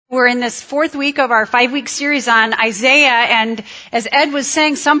in this 4th week of our 5-week series on Isaiah, and as Ed was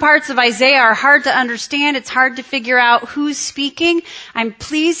saying, some parts of Isaiah are hard to understand. It's hard to figure out who's speaking. I'm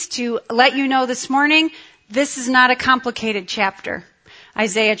pleased to let you know this morning, this is not a complicated chapter.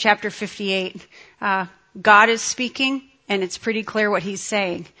 Isaiah chapter 58. God is speaking, and it's pretty clear what he's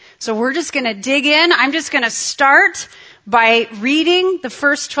saying. So we're just going to dig in. I'm just going to start by reading the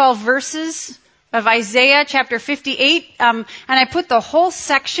first 12 verses of Isaiah chapter 58, and I put the whole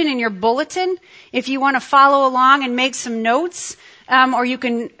section in your bulletin if you want to follow along and make some notes, or you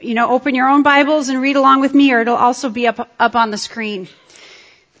can, open your own Bibles and read along with me, or it'll also be up on the screen.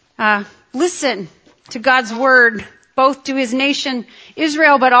 Listen to God's word, both to his nation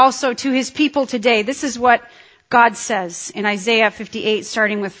Israel, but also to his people today. This is what God says in Isaiah 58,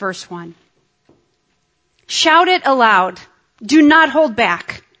 starting with verse 1. Shout it aloud. Do not hold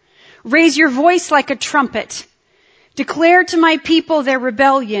back. Raise your voice like a trumpet. Declare to my people their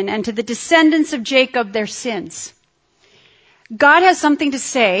rebellion and to the descendants of Jacob their sins. God has something to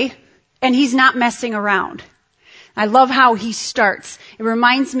say, and he's not messing around. I love how he starts. It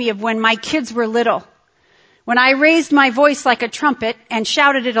reminds me of when my kids were little. When I raised my voice like a trumpet and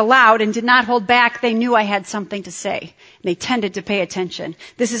shouted it aloud and did not hold back, they knew I had something to say. They tended to pay attention.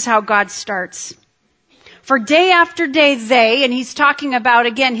 This is how God starts. For day after day, and he's talking about,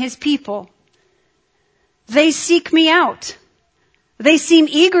 again, his people, they seek me out. They seem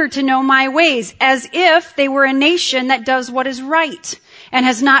eager to know my ways, as if they were a nation that does what is right and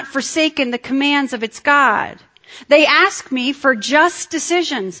has not forsaken the commands of its God. They ask me for just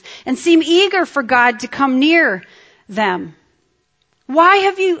decisions and seem eager for God to come near them. Why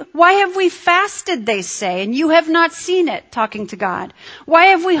have we fasted, they say, and you have not seen it, talking to God? Why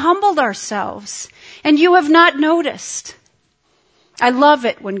have we humbled ourselves, and you have not noticed? I love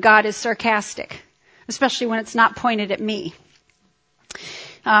it when God is sarcastic, especially when it's not pointed at me.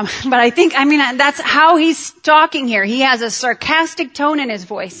 But that's how he's talking here. He has a sarcastic tone in his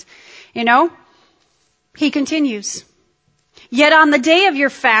voice, He continues. Yet on the day of your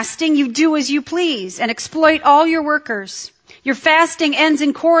fasting, you do as you please and exploit all your workers. Your fasting ends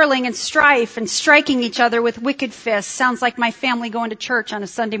in quarreling and strife and striking each other with wicked fists. Sounds like my family going to church on a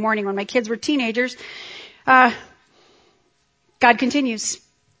Sunday morning when my kids were teenagers. God continues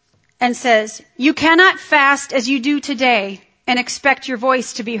and says, you cannot fast as you do today and expect your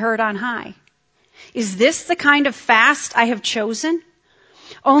voice to be heard on high. Is this the kind of fast I have chosen?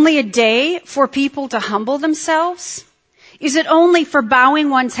 Only a day for people to humble themselves? Is it only for bowing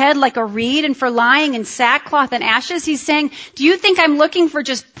one's head like a reed and for lying in sackcloth and ashes? He's saying, do you think I'm looking for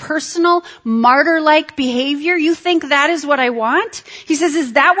just personal, martyr-like behavior? You think that is what I want? He says,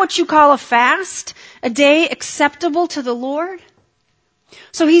 is that what you call a fast? A day acceptable to the Lord?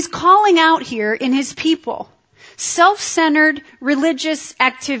 So he's calling out here in his people self-centered religious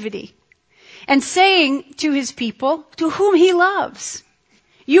activity and saying to his people, to whom he loves,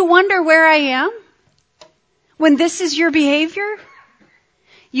 you wonder where I am? When this is your behavior?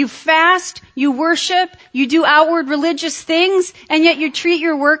 You fast, you worship, you do outward religious things, and yet you treat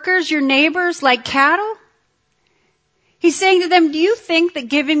your workers, your neighbors, like cattle? He's saying to them, do you think that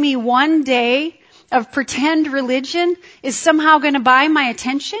giving me one day of pretend religion is somehow going to buy my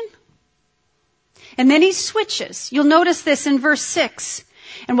attention? And then he switches. You'll notice this in verse 6.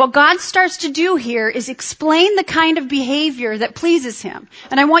 And what God starts to do here is explain the kind of behavior that pleases him.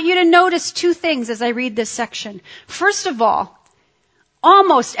 And I want you to notice two things as I read this section. First of all,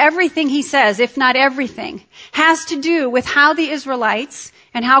 almost everything he says, if not everything, has to do with how the Israelites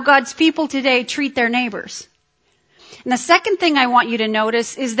and how God's people today treat their neighbors. And the second thing I want you to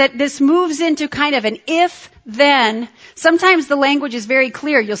notice is that this moves into kind of an if-then. Sometimes the language is very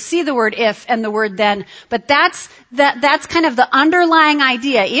clear. You'll see the word if and the word then. But that's kind of the underlying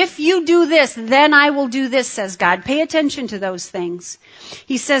idea. If you do this, then I will do this, says God. Pay attention to those things.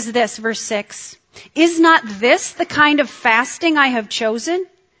 He says this, verse 6. Is not this the kind of fasting I have chosen?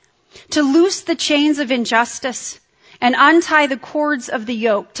 To loose the chains of injustice and untie the cords of the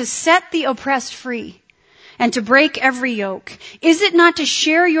yoke, to set the oppressed free, and to break every yoke? Is it not to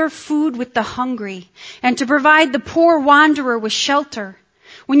share your food with the hungry and to provide the poor wanderer with shelter?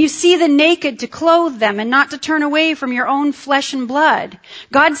 When you see the naked, to clothe them and not to turn away from your own flesh and blood?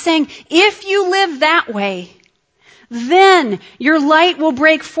 God's saying, if you live that way, then your light will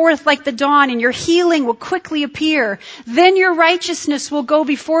break forth like the dawn and your healing will quickly appear. Then your righteousness will go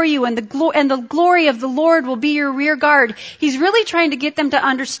before you and the glory of the Lord will be your rear guard. He's really trying to get them to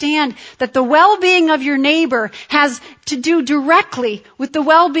understand that the well-being of your neighbor has to do directly with the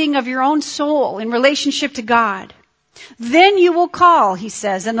well-being of your own soul in relationship to God. Then you will call, he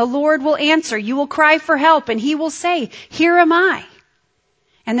says, and the Lord will answer. You will cry for help and he will say, here am I.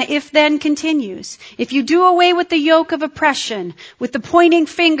 And the if then continues. If you do away with the yoke of oppression, with the pointing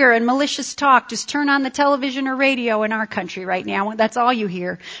finger and malicious talk, just turn on the television or radio in our country right now. That's all you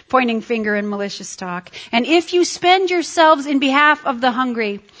hear. Pointing finger and malicious talk. And if you spend yourselves in behalf of the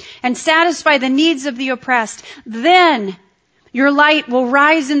hungry and satisfy the needs of the oppressed, then your light will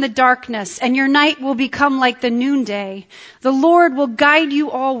rise in the darkness and your night will become like the noonday. The Lord will guide you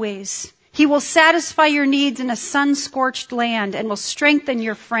always. He will satisfy your needs in a sun-scorched land and will strengthen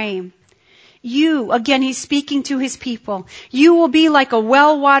your frame. You, again, he's speaking to his people. You will be like a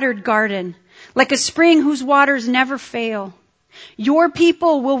well-watered garden, like a spring whose waters never fail. Your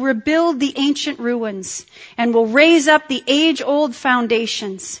people will rebuild the ancient ruins and will raise up the age-old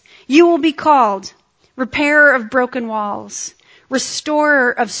foundations. You will be called repairer of broken walls,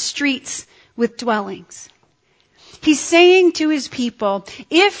 restorer of streets with dwellings. He's saying to his people,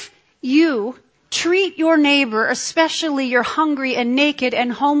 if you treat your neighbor, especially your hungry and naked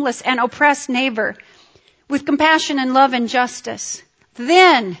and homeless and oppressed neighbor, with compassion and love and justice,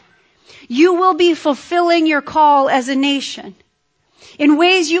 then you will be fulfilling your call as a nation. In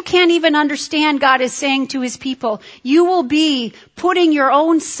ways you can't even understand, God is saying to his people, you will be putting your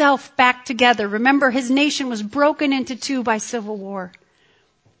own self back together. Remember, his nation was broken into two by civil war.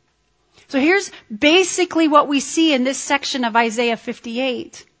 So here's basically what we see in this section of Isaiah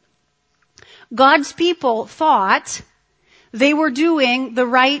 58. God's people thought they were doing the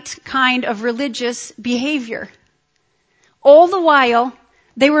right kind of religious behavior. All the while,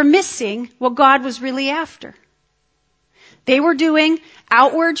 they were missing what God was really after. They were doing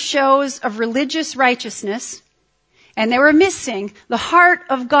outward shows of religious righteousness, and they were missing the heart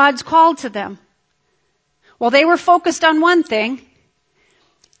of God's call to them. While they were focused on one thing,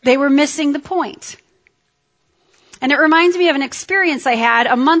 they were missing the point. And it reminds me of an experience I had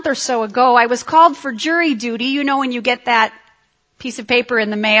a month or so ago. I was called for jury duty. You know when you get that piece of paper in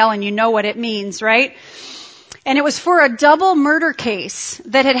the mail and you know what it means, right? And it was for a double murder case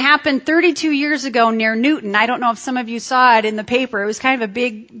that had happened 32 years ago near Newton. I don't know if some of you saw it in the paper. It was kind of a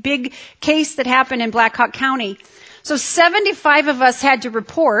big case that happened in Black Hawk County. So 75 of us had to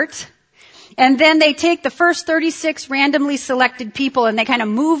report. And then they take the first 36 randomly selected people and they kind of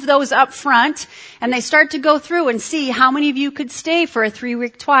move those up front and they start to go through and see how many of you could stay for a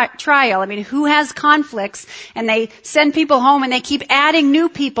 3-week trial. I mean, who has conflicts? And they send people home and they keep adding new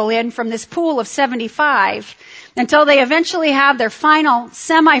people in from this pool of 75 until they eventually have their final,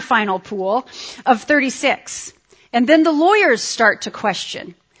 semifinal pool of 36. And then the lawyers start to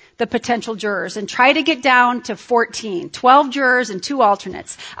question the potential jurors and try to get down to 14, 12 jurors and 2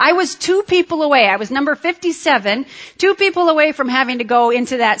 alternates. I was 2 people away. I was number 57, 2 people away from having to go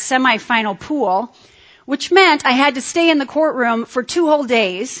into that semifinal pool, which meant I had to stay in the courtroom for 2 whole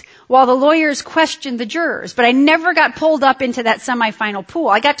days while the lawyers questioned the jurors. But I never got pulled up into that semifinal pool.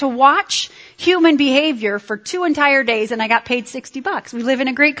 I got to watch human behavior for 2 entire days and I got paid $60. We live in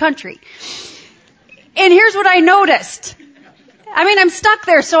a great country. And here's what I noticed. I mean, I'm stuck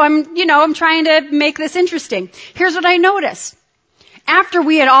there, so I'm trying to make this interesting. Here's what I noticed. After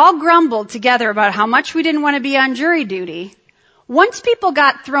we had all grumbled together about how much we didn't want to be on jury duty, once people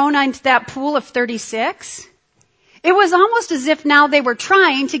got thrown into that pool of 36, it was almost as if now they were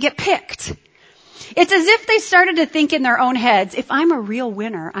trying to get picked. It's as if they started to think in their own heads, if I'm a real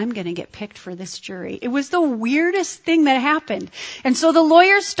winner, I'm going to get picked for this jury. It was the weirdest thing that happened. And so the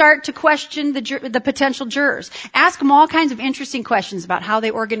lawyers start to question the potential jurors, ask them all kinds of interesting questions about how they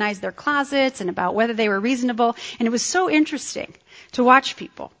organized their closets and about whether they were reasonable. And it was so interesting to watch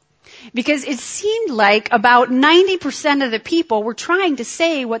people because it seemed like about 90% of the people were trying to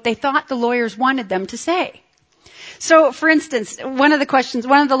say what they thought the lawyers wanted them to say. So, for instance, one of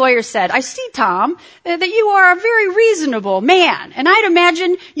the lawyers said, I see, Tom, that you are a very reasonable man, and I'd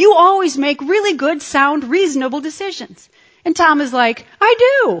imagine you always make really good, sound, reasonable decisions. And Tom is like, I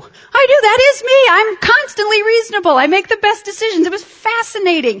do, that is me, I'm constantly reasonable, I make the best decisions. It was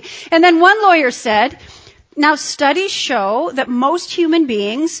fascinating. And then one lawyer said, now studies show that most human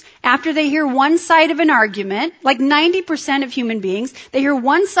beings, after they hear one side of an argument, like 90% of human beings, they hear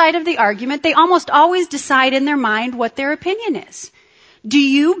one side of the argument, they almost always decide in their mind what their opinion is. Do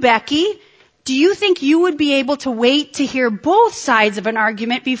you, Becky, do you think you would be able to wait to hear both sides of an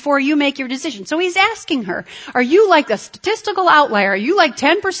argument before you make your decision? So he's asking her, are you like a statistical outlier? Are you like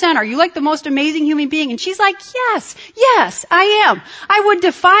 10%? Are you like the most amazing human being? And she's like, yes, I am. I would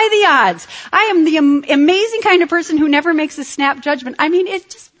defy the odds. I am the amazing kind of person who never makes a snap judgment. I mean,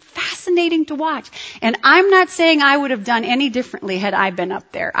 it's just fascinating to watch. And I'm not saying I would have done any differently had I been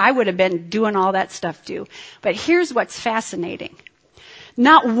up there. I would have been doing all that stuff too. But here's what's fascinating.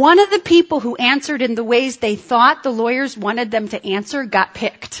 Not one of the people who answered in the ways they thought the lawyers wanted them to answer got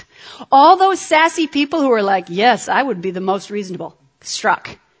picked. All those sassy people who were like, yes, I would be the most reasonable,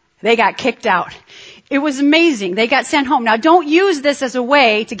 struck. They got kicked out. It was amazing. They got sent home. Now, don't use this as a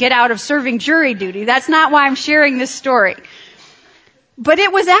way to get out of serving jury duty. That's not why I'm sharing this story. But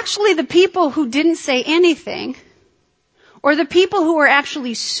it was actually the people who didn't say anything, or the people who were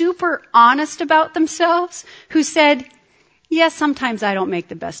actually super honest about themselves, who said, yes, sometimes I don't make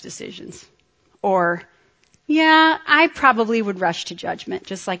the best decisions. Or, yeah, I probably would rush to judgment,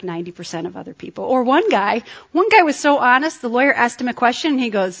 just like 90% of other people. Or one guy was so honest, the lawyer asked him a question, and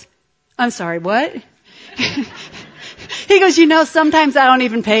he goes, I'm sorry, what? He goes, sometimes I don't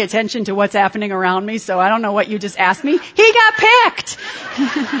even pay attention to what's happening around me, so I don't know what you just asked me. He got picked.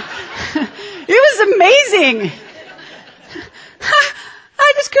 It was amazing.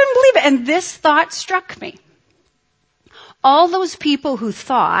 I just couldn't believe it. And this thought struck me. All those people who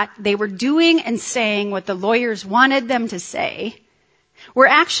thought they were doing and saying what the lawyers wanted them to say were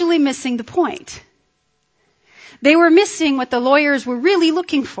actually missing the point. They were missing what the lawyers were really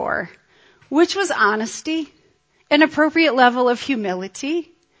looking for, which was honesty, an appropriate level of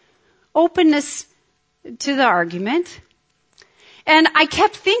humility, openness to the argument. And I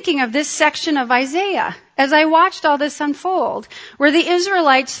kept thinking of this section of Isaiah as I watched all this unfold, where the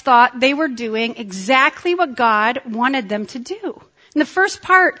Israelites thought they were doing exactly what God wanted them to do. In the first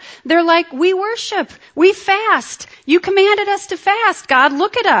part, they're like, we worship, we fast. You commanded us to fast. God,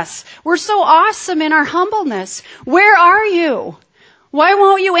 look at us. We're so awesome in our humbleness. Where are you? Why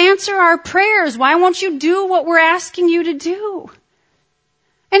won't you answer our prayers? Why won't you do what we're asking you to do?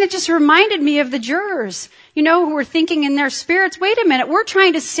 And it just reminded me of the jurors, who were thinking in their spirits, wait a minute, we're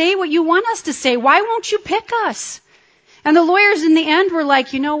trying to say what you want us to say. Why won't you pick us? And the lawyers in the end were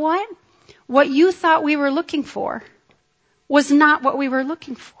like, you know what? What you thought we were looking for was not what we were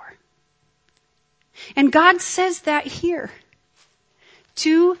looking for. And God says that here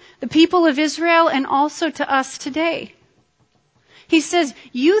to the people of Israel and also to us today. He says,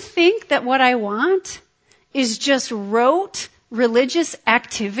 you think that what I want is just rote religious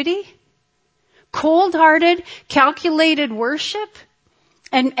activity? Cold-hearted, calculated worship?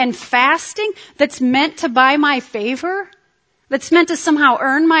 And fasting that's meant to buy my favor? That's meant to somehow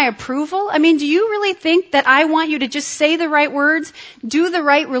earn my approval? I mean, do you really think that I want you to just say the right words, do the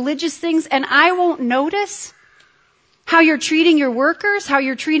right religious things, and I won't notice how you're treating your workers, how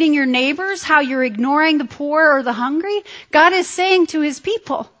you're treating your neighbors, how you're ignoring the poor or the hungry? God is saying to his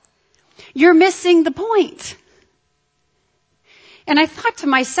people, you're missing the point. And I thought to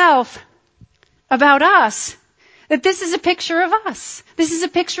myself about us, that this is a picture of us. This is a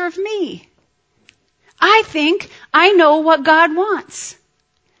picture of me. I think I know what God wants.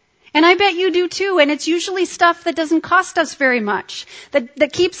 And I bet you do too. And it's usually stuff that doesn't cost us very much,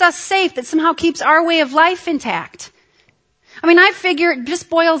 that keeps us safe, that somehow keeps our way of life intact. I mean, I figure it just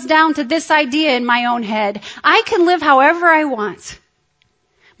boils down to this idea in my own head. I can live however I want.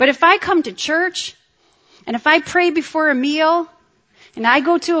 But if I come to church, and if I pray before a meal, and I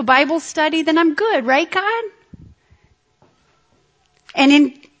go to a Bible study, then I'm good, right, God?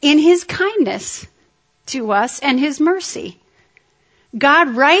 And in his kindness to us and his mercy, God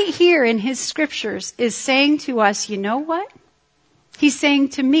right here in his scriptures is saying to us, you know what? He's saying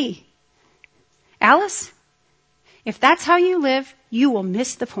to me, Alice, if that's how you live, you will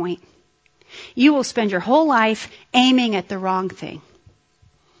miss the point. You will spend your whole life aiming at the wrong thing.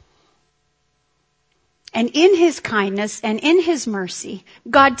 And in his kindness and in his mercy,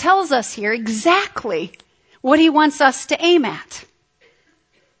 God tells us here exactly what he wants us to aim at.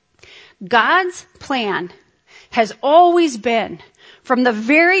 God's plan has always been, from the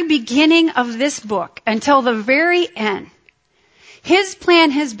very beginning of this book until the very end, his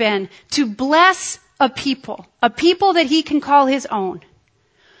plan has been to bless a people that he can call his own,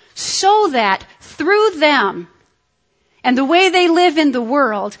 so that through them and the way they live in the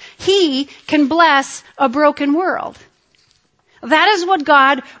world, he can bless a broken world. That is what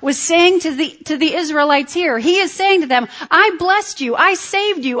God was saying to the Israelites here. He is saying to them, I blessed you, I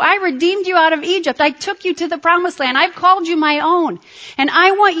saved you, I redeemed you out of Egypt, I took you to the promised land, I've called you my own. And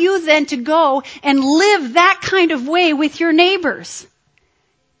I want you then to go and live that kind of way with your neighbors.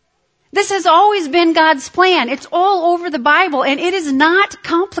 This has always been God's plan. It's all over the Bible, and it is not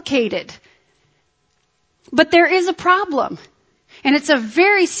complicated. But there is a problem, and it's a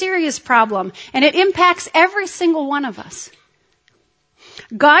very serious problem, and it impacts every single one of us.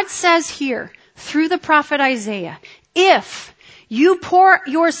 God says here, through the prophet Isaiah, if you pour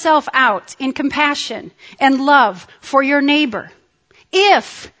yourself out in compassion and love for your neighbor,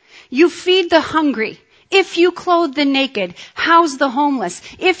 if you feed the hungry if you clothe the naked, house the homeless,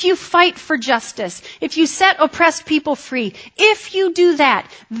 if you fight for justice, if you set oppressed people free, if you do that,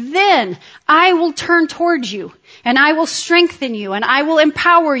 then I will turn towards you and I will strengthen you and I will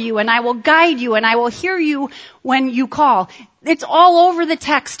empower you and I will guide you and I will hear you when you call. It's all over the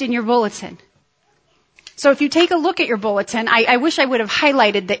text in your bulletin. So if you take a look at your bulletin, I wish I would have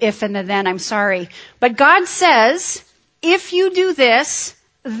highlighted the if and the then, I'm sorry. But God says, if you do this,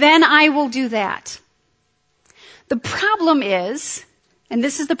 then I will do that. The problem is, and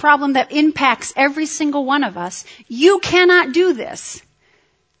this is the problem that impacts every single one of us, you cannot do this.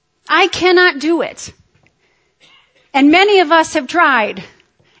 I cannot do it. And many of us have tried.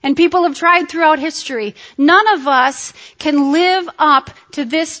 And people have tried throughout history. None of us can live up to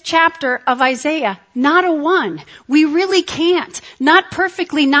this chapter of Isaiah. Not a one. We really can't. Not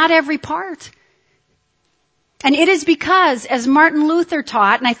perfectly, not every part. And it is because, as Martin Luther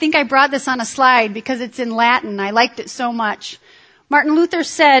taught, and I think I brought this on a slide because it's in Latin. I liked it so much. Martin Luther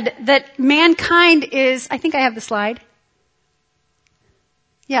said that mankind is, I think I have the slide.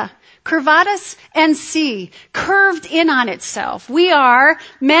 Yeah. Curvatus and C, curved in on itself. We are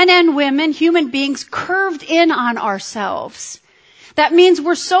men and women, human beings, curved in on ourselves. That means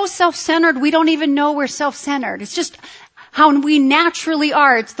we're so self-centered we don't even know we're self-centered. It's just how we naturally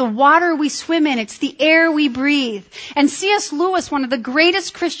are. It's the water we swim in. It's the air we breathe. And C.S. Lewis, one of the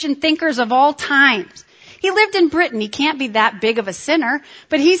greatest Christian thinkers of all times, he lived in Britain. He can't be that big of a sinner.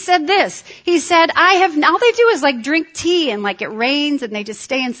 But he said this. He said, all they do is like drink tea and like it rains and they just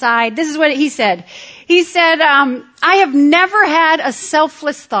stay inside. This is what he said. He said, I have never had a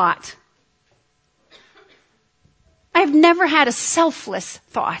selfless thought. I have never had a selfless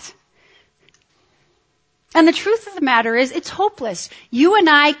thought. And the truth of the matter is, it's hopeless. You and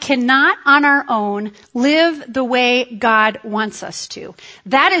I cannot on our own live the way God wants us to.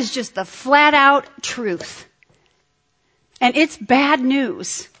 That is just the flat out truth. And it's bad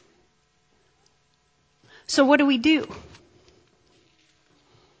news. So what do?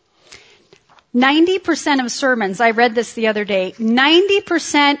 90% of sermons, I read this the other day,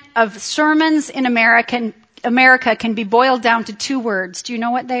 90% of sermons in America can be boiled down to 2 words. Do you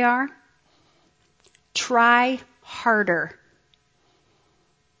know what they are? Try harder.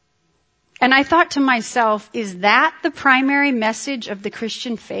 And I thought to myself, is that the primary message of the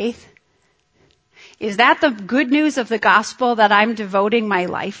Christian faith? Is that the good news of the gospel that I'm devoting my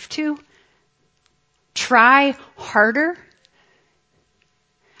life to? Try harder?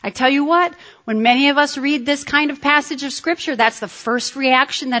 I tell you what, when many of us read this kind of passage of Scripture, that's the first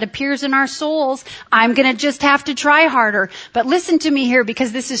reaction that appears in our souls. I'm going to just have to try harder. But listen to me here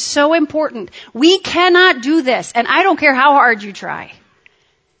because this is so important. We cannot do this, and I don't care how hard you try.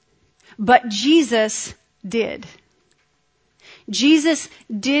 But Jesus did. Jesus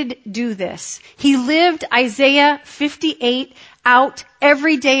did do this. He lived Isaiah 58 out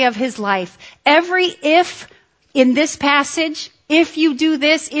every day of his life. Every if in this passage, if you do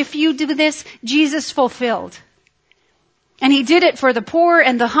this, Jesus fulfilled. And he did it for the poor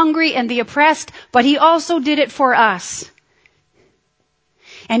and the hungry and the oppressed, but he also did it for us.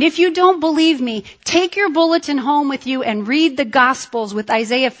 And if you don't believe me, take your bulletin home with you and read the Gospels with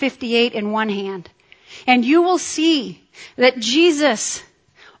Isaiah 58 in one hand. And you will see that Jesus,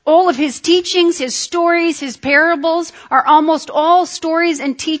 all of his teachings, his stories, his parables are almost all stories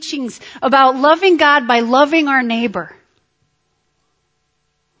and teachings about loving God by loving our neighbor.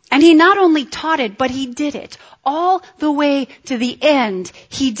 And he not only taught it, but he did it. All the way to the end,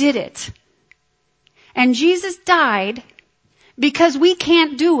 he did it. And Jesus died because we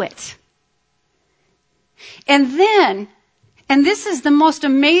can't do it. And then, and this is the most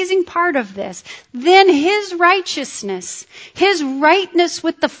amazing part of this, then his righteousness, his rightness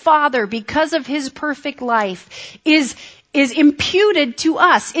with the Father because of his perfect life is imputed to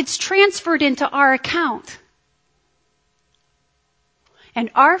us. It's transferred into our account. And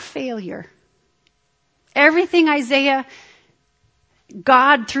our failure, everything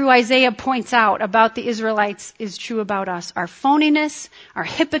God through Isaiah points out about the Israelites is true about us. Our phoniness, our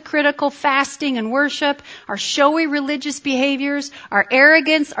hypocritical fasting and worship, our showy religious behaviors, our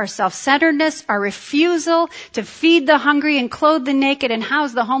arrogance, our self-centeredness, our refusal to feed the hungry and clothe the naked and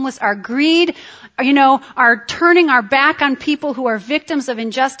house the homeless, our greed, our turning our back on people who are victims of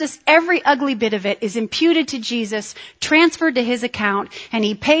injustice, every ugly bit of it is imputed to Jesus, transferred to his account, and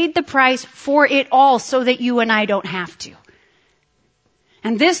he paid the price for it all so that you and I don't have to.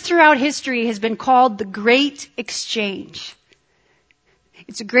 And this throughout history has been called the Great Exchange.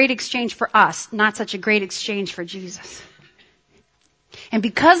 It's a great exchange for us, not such a great exchange for Jesus. And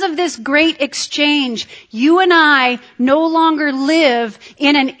because of this great exchange, you and I no longer live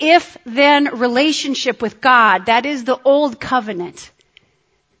in an if-then relationship with God. That is the old covenant.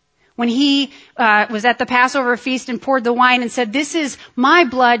 When he was at the Passover feast and poured the wine and said, "This is my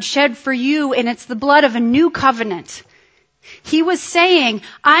blood shed for you, and it's the blood of a new covenant." He was saying,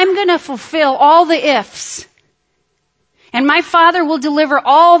 I'm going to fulfill all the ifs. And my Father will deliver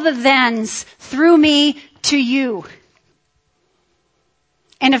all the thens through me to you.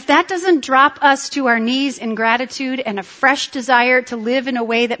 And if that doesn't drop us to our knees in gratitude and a fresh desire to live in a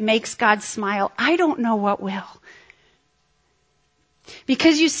way that makes God smile, I don't know what will.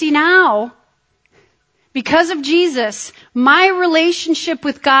 Because you see now, because of Jesus, my relationship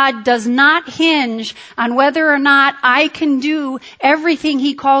with God does not hinge on whether or not I can do everything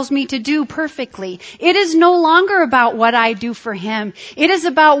He calls me to do perfectly. It is no longer about what I do for Him. It is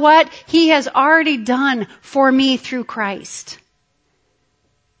about what He has already done for me through Christ.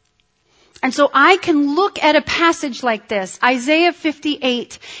 And so I can look at a passage like this, Isaiah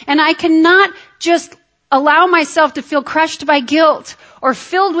 58, and I cannot just allow myself to feel crushed by guilt or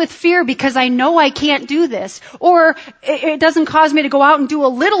filled with fear because I know I can't do this, or it doesn't cause me to go out and do a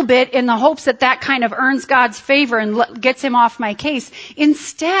little bit in the hopes that that kind of earns God's favor and gets Him off my case.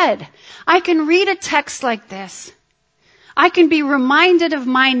 Instead, I can read a text like this. I can be reminded of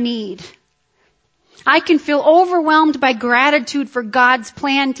my need. I can feel overwhelmed by gratitude for God's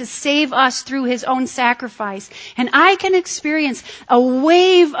plan to save us through His own sacrifice. And I can experience a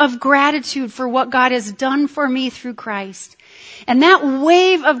wave of gratitude for what God has done for me through Christ. And that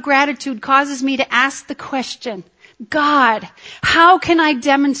wave of gratitude causes me to ask the question, God, how can I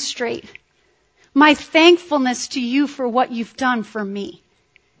demonstrate my thankfulness to you for what you've done for me?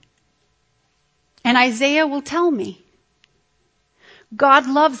 And Isaiah will tell me, God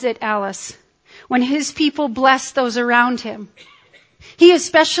loves it, Alice, when His people bless those around Him. He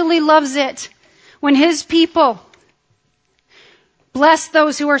especially loves it when His people bless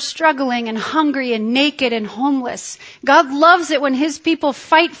those who are struggling and hungry and naked and homeless. God loves it when His people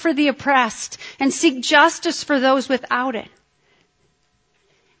fight for the oppressed and seek justice for those without it.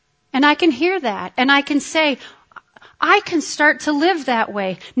 And I can hear that, and I can say, I can start to live that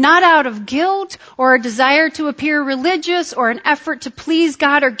way, not out of guilt or a desire to appear religious or an effort to please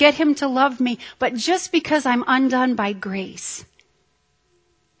God or get Him to love me, but just because I'm undone by grace.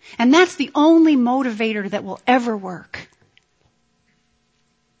 And that's the only motivator that will ever work.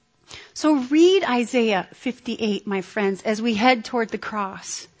 So read Isaiah 58, my friends, as we head toward the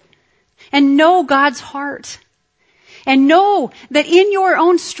cross. And know God's heart. And know that in your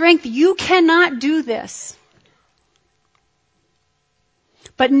own strength you cannot do this.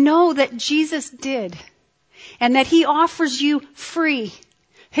 But know that Jesus did, and that He offers you free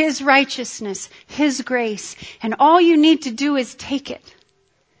His righteousness, His grace, and all you need to do is take it.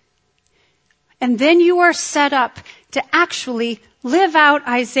 And then you are set up to actually live out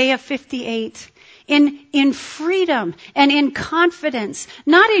Isaiah 58 in freedom and in confidence,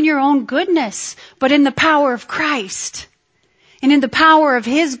 not in your own goodness, but in the power of Christ, and in the power of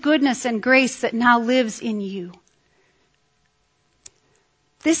His goodness and grace that now lives in you.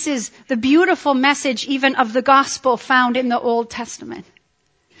 This is the beautiful message even of the gospel found in the Old Testament.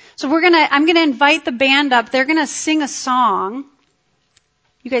 So I'm gonna invite the band up. They're gonna sing a song.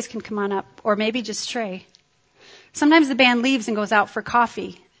 You guys can come on up, or maybe just Trey. Sometimes the band leaves and goes out for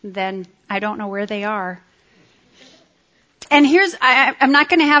coffee. Then I don't know where they are. And I'm not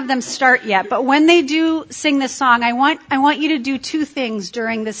gonna have them start yet, but when they do sing this song, I want you to do two things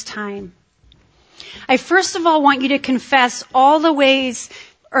during this time. I first of all want you to confess all the ways,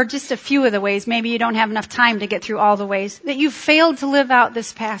 or just a few of the ways, maybe you don't have enough time to get through all the ways, that you've failed to live out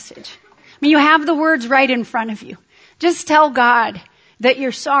this passage. I mean, you have the words right in front of you. Just tell God that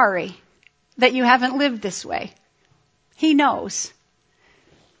you're sorry that you haven't lived this way. He knows.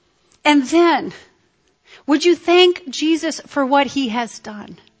 And then, would you thank Jesus for what He has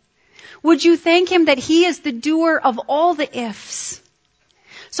done? Would you thank Him that He is the doer of all the ifs?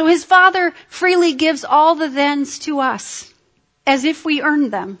 So His Father freely gives all the thens to us, as if we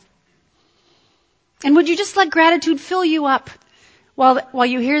earned them. And would you just let gratitude fill you up while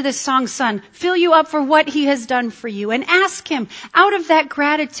you hear this song sung? Fill you up for what He has done for you. And ask Him, out of that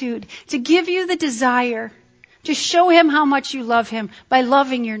gratitude, to give you the desire to show Him how much you love Him by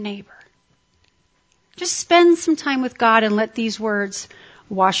loving your neighbor. Just spend some time with God and let these words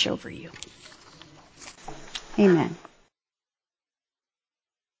wash over you. Amen.